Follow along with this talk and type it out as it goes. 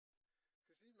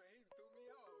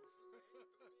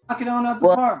Knock it on up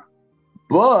the park.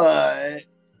 But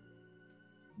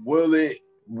would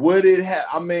it have,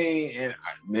 I mean,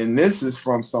 and this is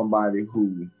from somebody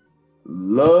who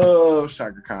loves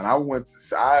Shaka Khan.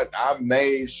 I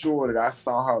made sure that I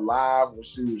saw her live when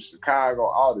she was in Chicago,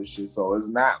 all this shit. So it's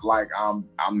not like I'm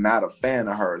not a fan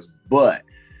of hers, but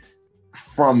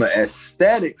from an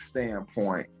aesthetic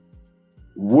standpoint,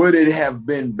 would it have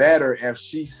been better if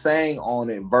she sang on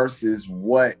it versus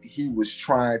what he was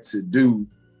trying to do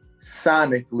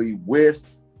sonically with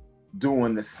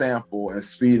doing the sample and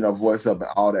speeding her voice up and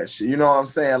all that shit? You know what I'm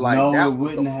saying? Like, no, it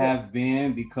wouldn't have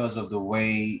been, because of the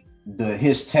way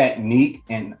his technique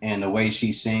and the way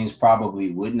she sings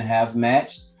probably wouldn't have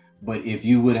matched. But if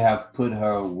you would have put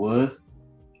her with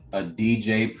a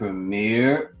DJ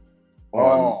Premier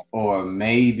or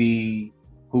maybe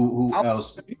who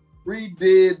else?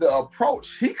 Redid the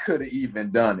approach, he could have even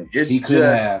done it. He could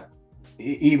have.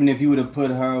 Even if you would have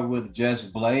put her with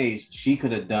Just Blaze, she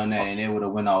could have done that and it would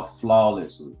have went off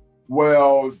flawlessly.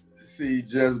 Well, see,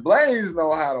 Just Blaze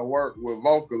know how to work with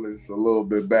vocalists a little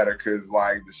bit better, because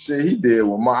like the shit he did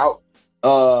with my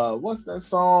what's that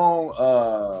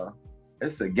song?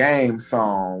 It's a game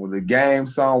song with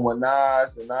Nas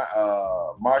and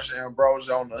Marsha Ambrosius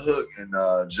on the hook, and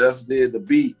just did the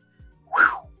beat.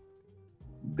 Whew.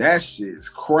 That shit's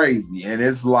crazy. And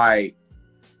it's like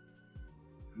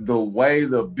the way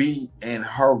the beat and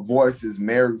her voice is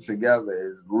married together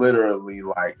is literally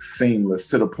like seamless,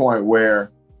 to the point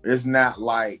where it's not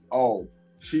like, oh,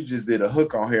 she just did a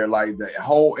hook on here. Like the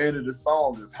whole end of the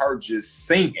song is her just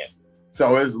singing.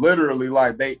 So it's literally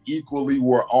like they equally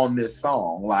were on this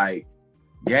song. Like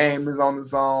Game is on the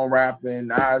song rapping,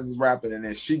 Nas is rapping, and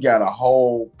then she got a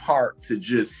whole part to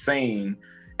just sing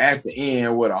at the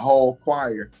end with a whole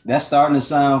choir. That's starting to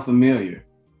sound familiar.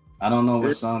 I don't know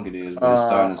what song it is, but it's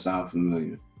starting to sound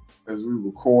familiar. Because we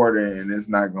recording and it's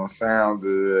not gonna sound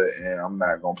good, and I'm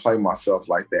not gonna play myself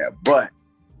like that. But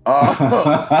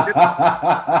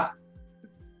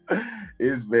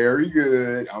it's very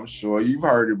good. I'm sure you've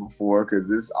heard it before because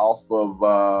it's off of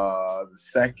the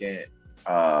second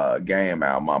Game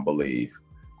album, I believe.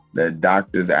 The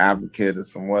Doctor's Advocate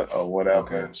or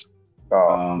whatever. Okay.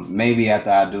 Maybe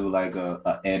after I do like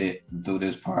a edit through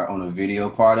this part on the video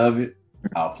part of it,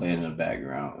 I'll play it in the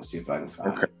background and see if I can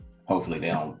find it. Hopefully they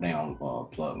don't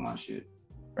plug my shit.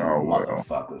 Oh,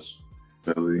 motherfuckers.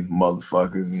 Really,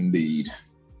 motherfuckers indeed.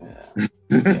 Yeah.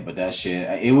 Yeah, but that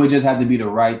shit, it would just have to be the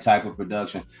right type of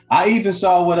production. I even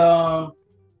saw what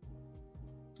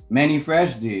Manny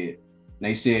Fresh did.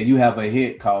 They said, you have a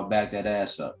hit called Back That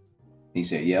Ass Up. He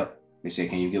said, yep. They said,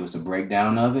 can you give us a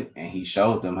breakdown of it? And he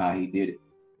showed them how he did it.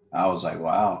 I was like,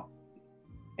 wow,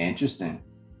 interesting. And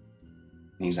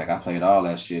he was like, I played all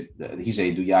that shit. He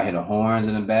said, do y'all hear the horns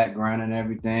in the background and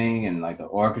everything? And like the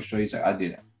orchestra? He said, I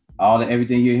did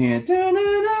everything you're hearing.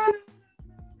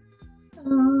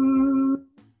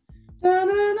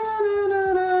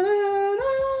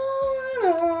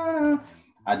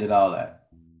 I did all that.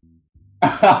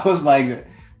 I was like,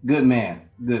 good man,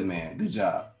 good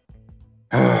job.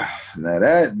 Now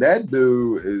that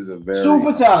dude is a very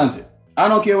super talented. I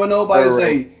don't care what nobody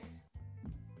say.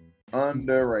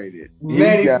 Underrated.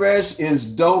 Manny Fresh is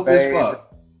dope as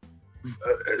fuck.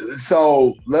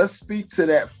 So let's speak to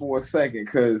that for a second,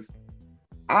 because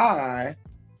I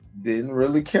didn't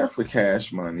really care for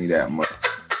Cash Money that much.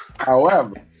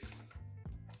 However,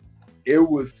 it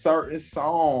was certain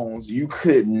songs you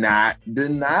could not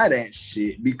deny that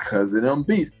shit because of them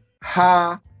beats.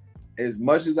 As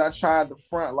much as I tried to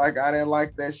front like I didn't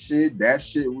like that shit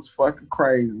was fucking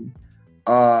crazy.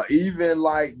 Even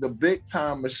like the big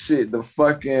time of shit, the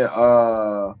fucking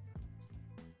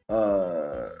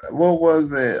what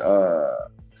was it?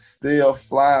 Still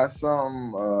Fly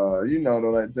something, you know,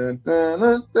 the like dun, dun,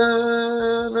 dun,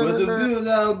 dun, with the bills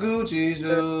out Gucci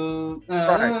shoes.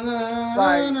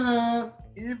 Like,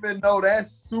 even though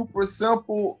that's super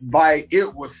simple, like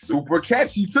it was super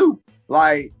catchy too.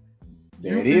 Like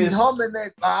you be humming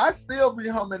that, I still be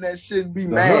humming that shit and be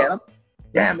mad.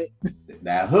 Damn it.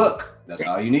 That hook. That's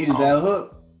all you need is that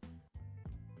hook.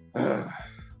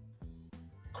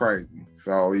 Crazy.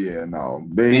 So yeah, no.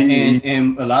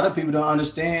 And a lot of people don't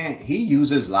understand, he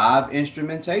uses live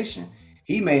instrumentation.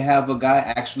 He may have a guy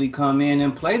actually come in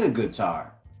and play the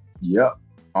guitar. Yep.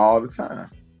 All the time.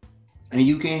 And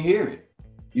you can hear it.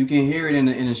 You can hear it in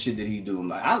the shit that he do.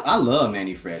 Like I love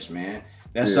Manny Fresh, man.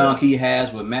 That song he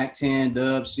has with Mac 10,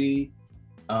 Dub C,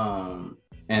 and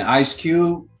Ice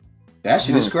Cube, that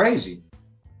shit is crazy.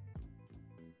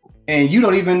 And you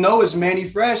don't even know it's Manny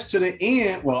Fresh to the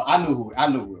end. Well, I knew who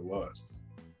it was.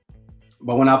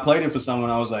 But when I played it for someone,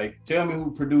 I was like, tell me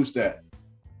who produced that.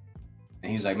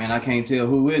 And he's like, man, I can't tell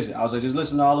who is it. I was like, just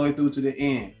listen all the way through to the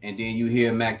end. And then you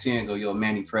hear Mac 10 go, yo,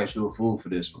 Manny Fresh, you a fool for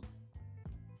this one.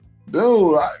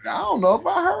 Dude, I don't know if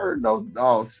I heard those.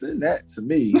 Oh, send that to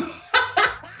me.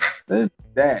 Send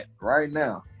that right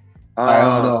now. All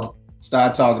right, hold on.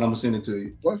 Start talking. I'm gonna send it to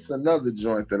you. What's another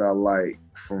joint that I like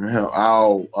from him?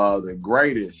 Oh, The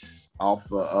Greatest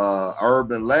off of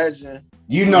Urban Legend.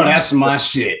 You know that's my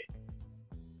shit.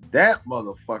 That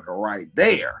motherfucker right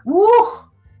there. Woo!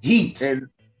 Heat. And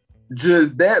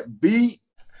just that beat.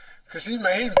 Cause he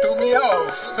threw me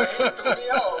off.